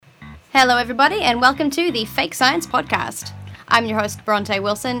Hello everybody and welcome to the Fake Science Podcast. I'm your host Bronte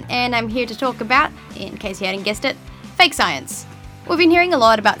Wilson and I'm here to talk about, in case you hadn't guessed it, fake science. We've been hearing a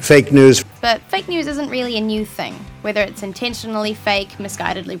lot about fake news. But fake news isn't really a new thing. Whether it's intentionally fake,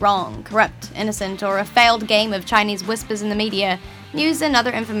 misguidedly wrong, corrupt, innocent, or a failed game of Chinese whispers in the media, news and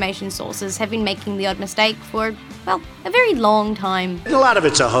other information sources have been making the odd mistake for, well, a very long time. A lot of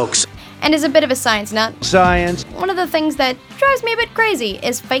it's a hoax. And as a bit of a science nut, Science. one of the things that drives me a bit crazy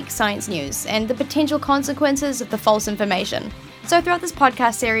is fake science news and the potential consequences of the false information. So throughout this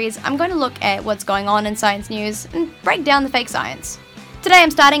podcast series, I'm going to look at what's going on in science news and break down the fake science. Today I'm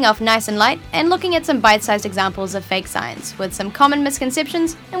starting off nice and light and looking at some bite-sized examples of fake science with some common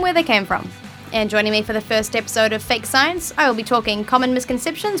misconceptions and where they came from. And joining me for the first episode of Fake Science, I will be talking common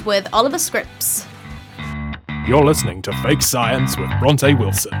misconceptions with Oliver Scripps. You're listening to Fake Science with Bronte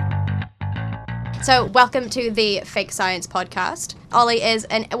Wilson. So, welcome to the Fake Science Podcast. Ollie is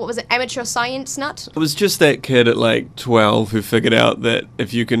an amateur science nut? I was just that kid at like 12 who figured out that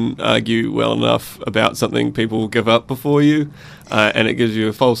if you can argue well enough about something, people will give up before you, and it gives you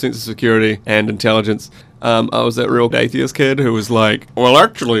a false sense of security and intelligence. I was that real atheist kid who was like, well,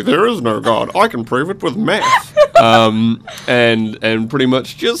 actually, there is no God. I can prove it with math. And pretty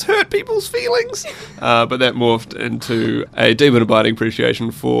much just hurt people's feelings. But that morphed into a deep and abiding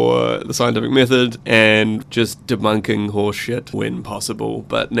appreciation for the scientific method and just debunking horse shit when possible,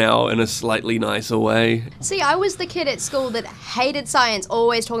 but now in a slightly nicer way. See, I was the kid at school that hated science,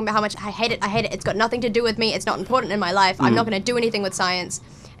 always talking about how much I hate it, it's got nothing to do with me, it's not important in my life, I'm not going to do anything with science.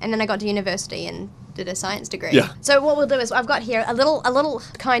 And then I got to university and did a science degree. Yeah. So what we'll do is I've got here a little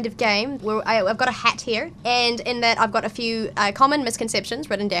kind of game where I've got a hat here, and in that I've got a few common misconceptions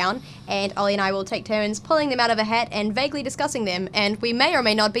written down, and Ollie and I will take turns pulling them out of a hat and vaguely discussing them, and we may or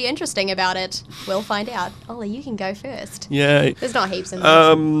may not be interesting about it. We'll find out. Ollie, you can go first. Yeah. There's not heaps in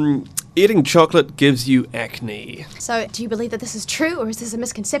there. Eating chocolate gives you acne. So do you believe that this is true, or is this a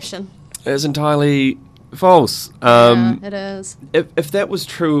misconception? It's entirely false. Yeah, it is. If that was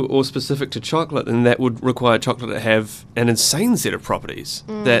true or specific to chocolate, then that would require chocolate to have an insane set of properties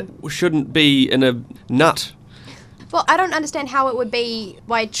that shouldn't be in a nut. Well, I don't understand how it would be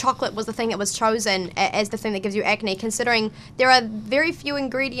why chocolate was the thing that was chosen as the thing that gives you acne, considering there are very few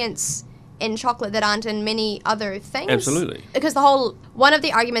ingredients in chocolate that aren't in many other things. Absolutely. Because one of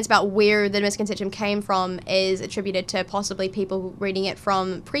the arguments about where the misconception came from is attributed to possibly people reading it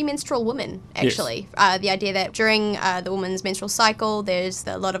from premenstrual women, actually. Yes. The idea that during the woman's menstrual cycle, there's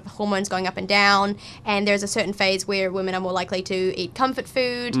a lot of hormones going up and down, and there's a certain phase where women are more likely to eat comfort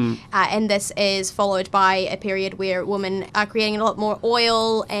food, and this is followed by a period where women are creating a lot more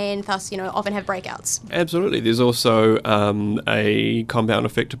oil and thus, often have breakouts. Absolutely. There's also a compound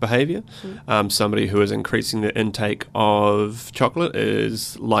effect of behavior. Somebody who is increasing their intake of chocolate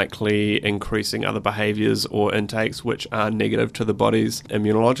is likely increasing other behaviors or intakes which are negative to the body's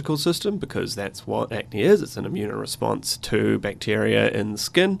immunological system, because that's what acne is. It's an immune response to bacteria in the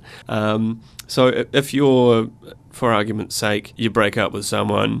skin. So if you're, for argument's sake, you break up with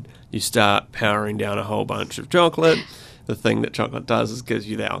someone, you start powering down a whole bunch of chocolate. The thing that chocolate does is gives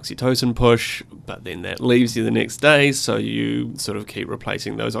you that oxytocin push, but then that leaves you the next day, so you sort of keep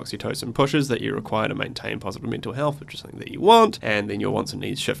replacing those oxytocin pushes that you require to maintain positive mental health, which is something that you want, and then your wants and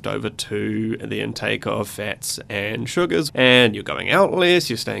needs shift over to the intake of fats and sugars, and you're going out less,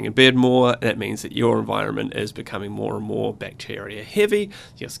 you're staying in bed more. That means that your environment is becoming more and more bacteria heavy.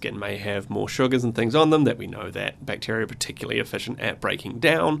 Your skin may have more sugars and things on them that we know that bacteria are particularly efficient at breaking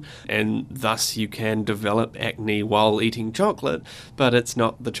down, and thus you can develop acne while eating chocolate, but it's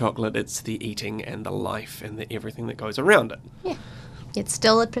not the chocolate, it's the eating and the life and the everything that goes around it. Yeah, yet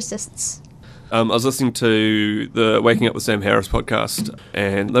still it persists. I was listening to the Waking Up with Sam Harris podcast,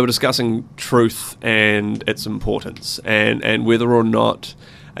 and they were discussing truth and its importance, and whether or not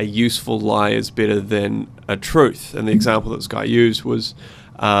a useful lie is better than a truth. And the example that this guy used was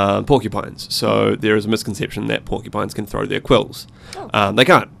porcupines. So there is a misconception that porcupines can throw their quills. They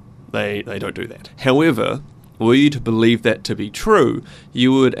can't. They don't do that. However, were you to believe that to be true,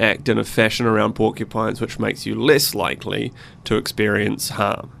 you would act in a fashion around porcupines which makes you less likely to experience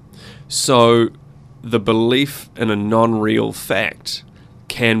harm. So the belief in a non-real fact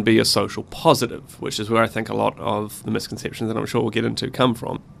can be a social positive, which is where I think a lot of the misconceptions that I'm sure we'll get into come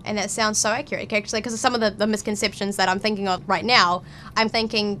from. And that sounds so accurate, actually, because some of the misconceptions that I'm thinking of right now, I'm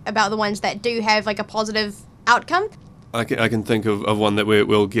thinking about the ones that do have like a positive outcome. I can think of one that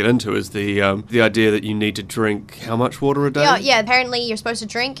we'll get into, is the idea that you need to drink how much water a day? Yeah, apparently you're supposed to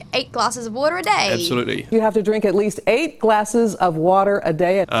drink 8 glasses of water a day. Absolutely. You have to drink at least 8 glasses of water a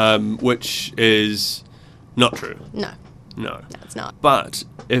day. Which is not true. No. No. No, it's not. But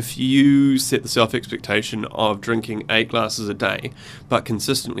if you set the self-expectation of drinking 8 glasses a day, but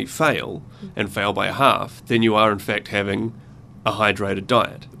consistently fail, and fail by a half, then you are in fact having a hydrated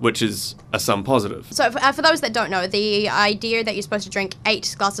diet, which is a sum positive. So for those that don't know, the idea that you're supposed to drink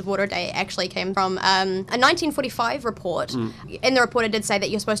 8 glasses of water a day actually came from a 1945 report. In the report, it did say that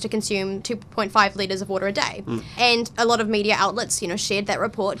you're supposed to consume 2.5 litres of water a day. And a lot of media outlets, shared that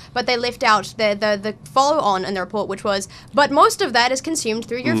report, but they left out the follow-on in the report, which was, but most of that is consumed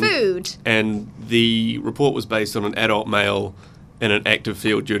through your food. And the report was based on an adult male in an active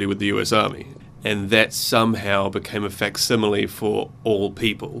field duty with the US Army. And that somehow became a facsimile for all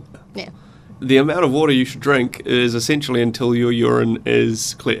people. Yeah. The amount of water you should drink is essentially until your urine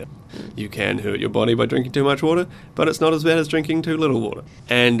is clear. You can hurt your body by drinking too much water, but it's not as bad as drinking too little water.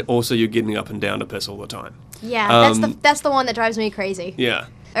 And also you're getting up and down to piss all the time. Yeah, that's the one that drives me crazy. Yeah.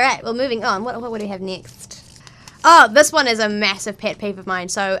 All right, well, moving on. What do we have next? Oh, this one is a massive pet peeve of mine.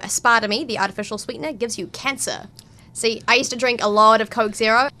 So, aspartame, the artificial sweetener, gives you cancer. See, I used to drink a lot of Coke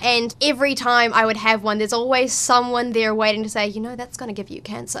Zero, and every time I would have one, there's always someone there waiting to say, that's going to give you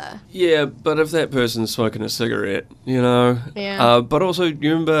cancer. Yeah, but if that person's smoking a cigarette, Yeah. But also,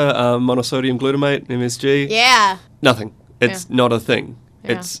 you remember monosodium glutamate, MSG? Yeah. Nothing. It's not a thing.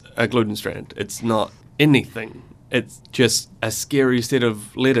 Yeah. It's a gluten strand. It's not anything. It's just a scary set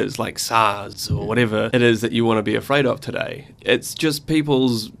of letters like SARS or whatever it is that you want to be afraid of today. It's just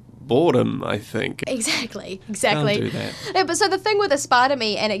people's boredom, I think. Exactly. Can't do that. No, but so the thing with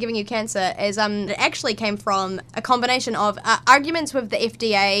aspartame and it giving you cancer is it actually came from a combination of arguments with the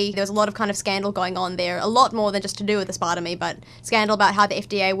FDA. There was a lot of kind of scandal going on there, a lot more than just to do with aspartame, but scandal about how the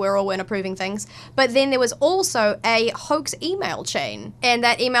FDA were or weren't approving things. But then there was also a hoax email chain, and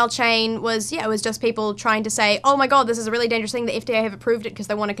that email chain was, it was just people trying to say, oh my god, this is a really dangerous thing, the FDA have approved it because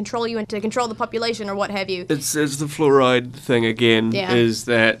they want to control you and to control the population or what have you. It's the fluoride thing again, is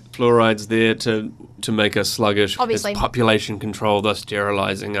that fluoride's there to make us sluggish. Obviously. It's population control, thus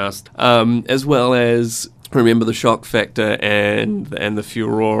sterilizing us. As well as, remember the shock factor and the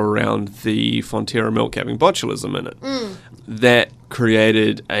furor around the Fonterra milk having botulism in it. That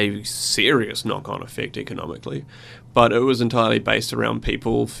created a serious knock-on effect economically. But it was entirely based around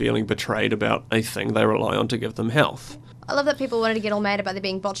people feeling betrayed about a thing they rely on to give them health. I love that people wanted to get all mad about there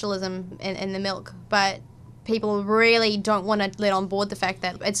being botulism in the milk, but people really don't want to let on board the fact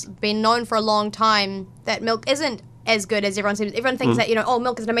that it's been known for a long time that milk isn't as good as everyone seems. Everyone thinks that,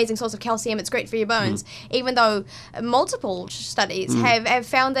 milk is an amazing source of calcium, it's great for your bones, even though multiple studies have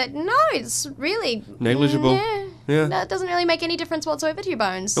found that, no, it's really negligible. Yeah. No, it doesn't really make any difference whatsoever to your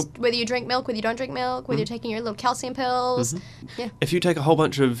bones. Nope. Whether you drink milk, whether you don't drink milk, whether you're taking your little calcium pills. Yeah. If you take a whole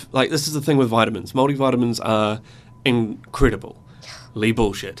bunch of, this is the thing with vitamins. Multivitamins are incredibly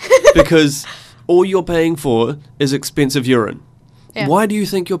bullshit. Because all you're paying for is expensive urine. Yeah. Why do you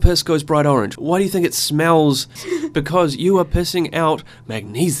think your piss goes bright orange? Why do you think it smells? Because you are pissing out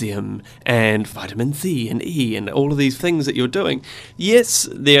magnesium and vitamin C and E and all of these things that you're doing. Yes,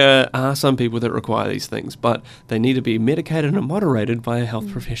 there are some people that require these things, but they need to be medicated and moderated by a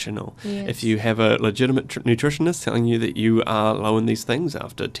health professional. Yes. If you have a legitimate nutritionist telling you that you are low in these things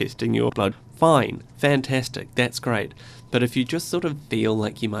after testing your blood, fine, fantastic, that's great. But if you just sort of feel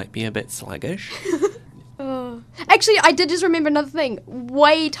like you might be a bit sluggish... Actually, I did just remember another thing,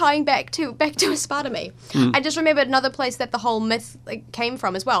 way tying back to aspartame. I just remembered another place that the whole myth came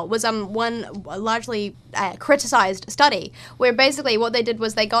from as well, was one largely criticized study, where basically what they did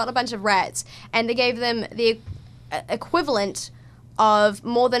was they got a bunch of rats and they gave them the equivalent of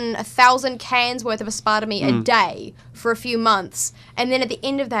more than 1,000 cans worth of aspartame a day for a few months. And then at the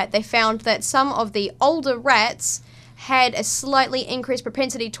end of that, they found that some of the older rats had a slightly increased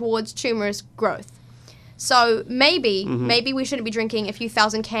propensity towards tumorous growth. So maybe we shouldn't be drinking a few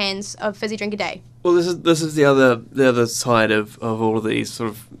thousand cans of fizzy drink a day. Well, this is the other side of all of these sort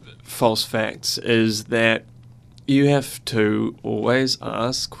of false facts, is that you have to always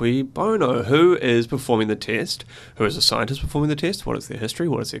ask cui bono. Who is performing the test? Who is a scientist performing the test? What is their history?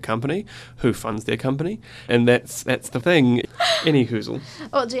 What is their company? Who funds their company? And that's the thing. Any hoozle.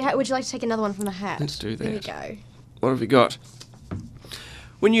 Oh, would you like to take another one from the hat? Let's do that. There we go. What have we got?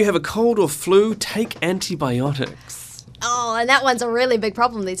 When you have a cold or flu, take antibiotics. Oh, and that one's a really big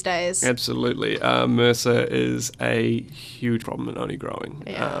problem these days. Absolutely. MRSA is a huge problem and only growing.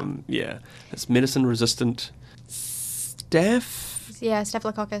 Yeah. It's medicine-resistant staph... Yeah,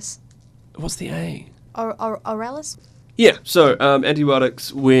 Staphylococcus. What's the A? Aurelis? Yeah, so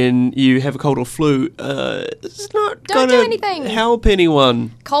antibiotics when you have a cold or flu, it's not Don't do gonna anything. help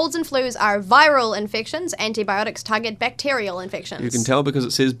anyone. Colds and flus are viral infections. Antibiotics target bacterial infections. You can tell because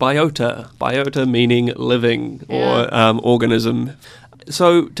it says biota. Biota meaning living or organism.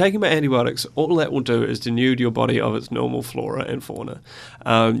 So taking antibiotics, all that will do is denude your body of its normal flora and fauna.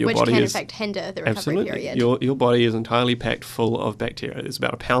 Which can, in fact, hinder the recovery absolutely. period. Your body is entirely packed full of bacteria. There's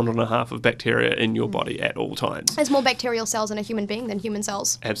about 1.5 pounds of bacteria in your body at all times. There's more bacterial cells in a human being than human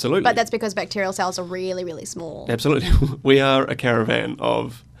cells. Absolutely. But that's because bacterial cells are really, really small. Absolutely. We are a caravan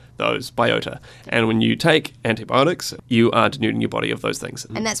of those biota. And when you take antibiotics, you are denuding your body of those things.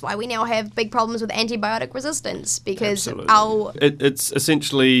 And that's why we now have big problems with antibiotic resistance, because Absolutely. It's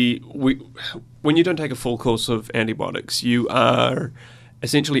essentially, when you don't take a full course of antibiotics, you are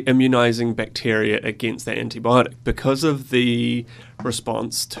essentially immunizing bacteria against that antibiotic because of the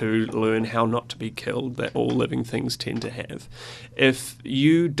response to learn how not to be killed that all living things tend to have. If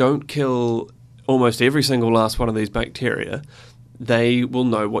you don't kill almost every single last one of these bacteria, they will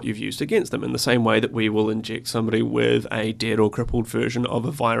know what you've used against them in the same way that we will inject somebody with a dead or crippled version of a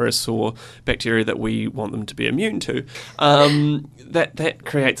virus or bacteria that we want them to be immune to. That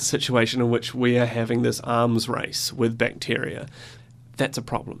creates a situation in which we are having this arms race with bacteria. That's a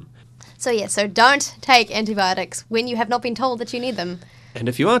problem. So don't take antibiotics when you have not been told that you need them. And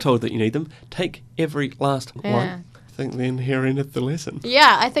if you are told that you need them, take every last one. I think then here endeth the lesson.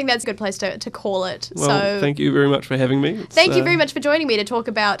 Yeah, I think that's a good place to call it. Well, so thank you very much for having me. Thank you very much for joining me to talk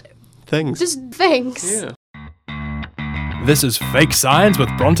about things. just things. Yeah. This is Fake Science with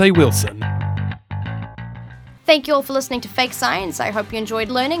Bronte Wilson. Thank you all for listening to Fake Science. I hope you enjoyed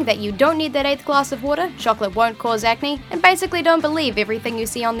learning that you don't need that 8th glass of water, chocolate won't cause acne, and basically don't believe everything you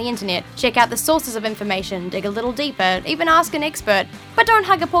see on the internet. Check out the sources of information, dig a little deeper, even ask an expert, but don't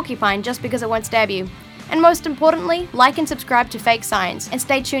hug a porcupine just because it won't stab you. And most importantly, like and subscribe to Fake Science, and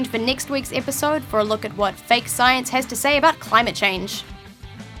stay tuned for next week's episode for a look at what Fake Science has to say about climate change.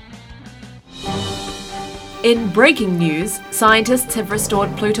 In breaking news, scientists have restored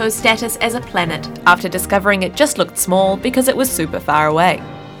Pluto's status as a planet after discovering it just looked small because it was super far away.